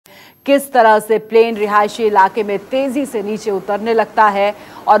किस तरह से प्लेन रिहायशी इलाके में तेजी से नीचे उतरने लगता है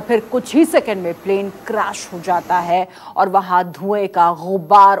और फिर कुछ ही सेकंड में प्लेन क्रैश हो जाता है और वहां धुएं का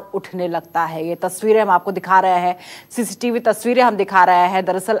गुब्बार उठने लगता है। ये तस्वीरें हम आपको दिखा रहे हैं, सीसीटीवी तस्वीरें हम दिखा रहे हैं।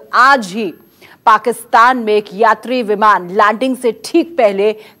 दरअसल आज ही पाकिस्तान में एक यात्री विमान लैंडिंग से ठीक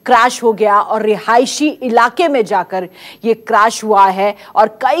पहले क्रैश हो गया और रिहायशी इलाके में जाकर ये क्रैश हुआ है और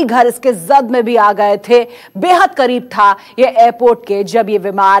कई घर इसके जद में भी आ गए थे। बेहद करीब था ये एयरपोर्ट के जब ये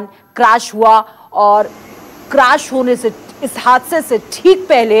विमान क्रैश हुआ और क्रैश होने से, इस हादसे से ठीक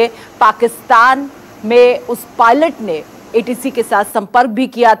पहले पाकिस्तान में उस पायलट ने एटीसी के साथ संपर्क भी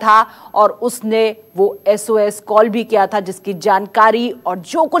किया था और उसने वो एसओएस कॉल भी किया था जिसकी जानकारी और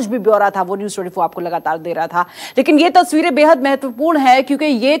जो कुछ भी ब्यौरा था वो न्यूज़ 24 आपको लगातार दे रहा था। लेकिन ये तस्वीरें बेहद महत्वपूर्ण है क्योंकि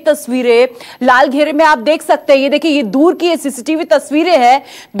ये तस्वीरें लाल घेरे में आप देख सकते हैं। ये देखिए, ये दूर की सीसीटीवी तस्वीरें हैं।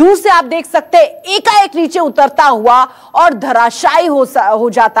 दूर से आप देख सकते हैं एकाएक नीचे उतरता हुआ और धराशायी हो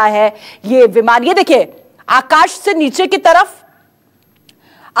जाता है ये विमान। ये देखिए, आकाश से नीचे की तरफ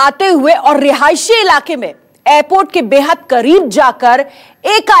आते हुए और रिहायशी इलाके में एयरपोर्ट के बेहद करीब जाकर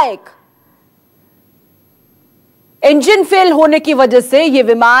एकाएक इंजन फेल होने की वजह से यह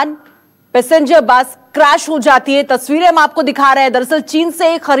विमान पैसेंजर बस क्रैश हो जाती है। तस्वीरें हम आपको दिखा रहे हैं। दरअसल चीन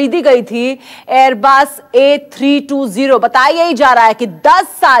से खरीदी गई थी एयरबस A320। बताया यही जा रहा है कि 10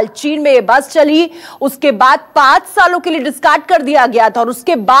 साल चीन में यह बस चली, उसके बाद 5 सालों के लिए डिस्कार्ड कर दिया गया था और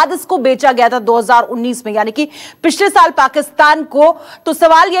उसके बाद इसको बेचा गया था 2019 में, यानी कि पिछले साल पाकिस्तान को। तो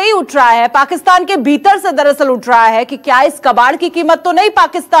सवाल यही उठ रहा है, पाकिस्तान के भीतर से दरअसल उठ रहा है कि क्या इस कबाड़ की कीमत तो नहीं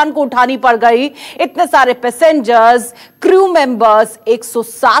पाकिस्तान को उठानी पड़ गई? इतने सारे पैसेंजर्स, क्रू मेंबर्स,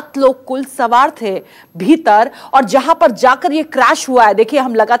 107 लोग कुल सवार थे भीतर और जहां पर जाकर ये क्रैश हुआ है। देखिए,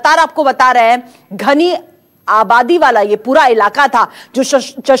 हम लगातार आपको बता रहे हैं, घनी आबादी वाला ये पूरा इलाका था। जो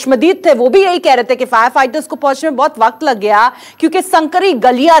चश्मदीद थे वो भी यही कह रहे थे कि फायर फाइटर्स को पहुंचने में बहुत वक्त लग गया क्योंकि संकरी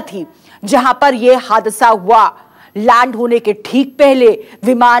गलियां थी जहां पर यह हादसा हुआ। लैंड होने के ठीक पहले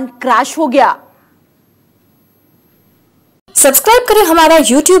विमान क्रैश हो गया। सब्सक्राइब करें हमारा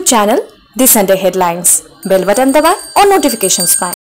YouTube channel the Sunday headlines, bell button दबाएं और नोटिफिकेशंस पाएं।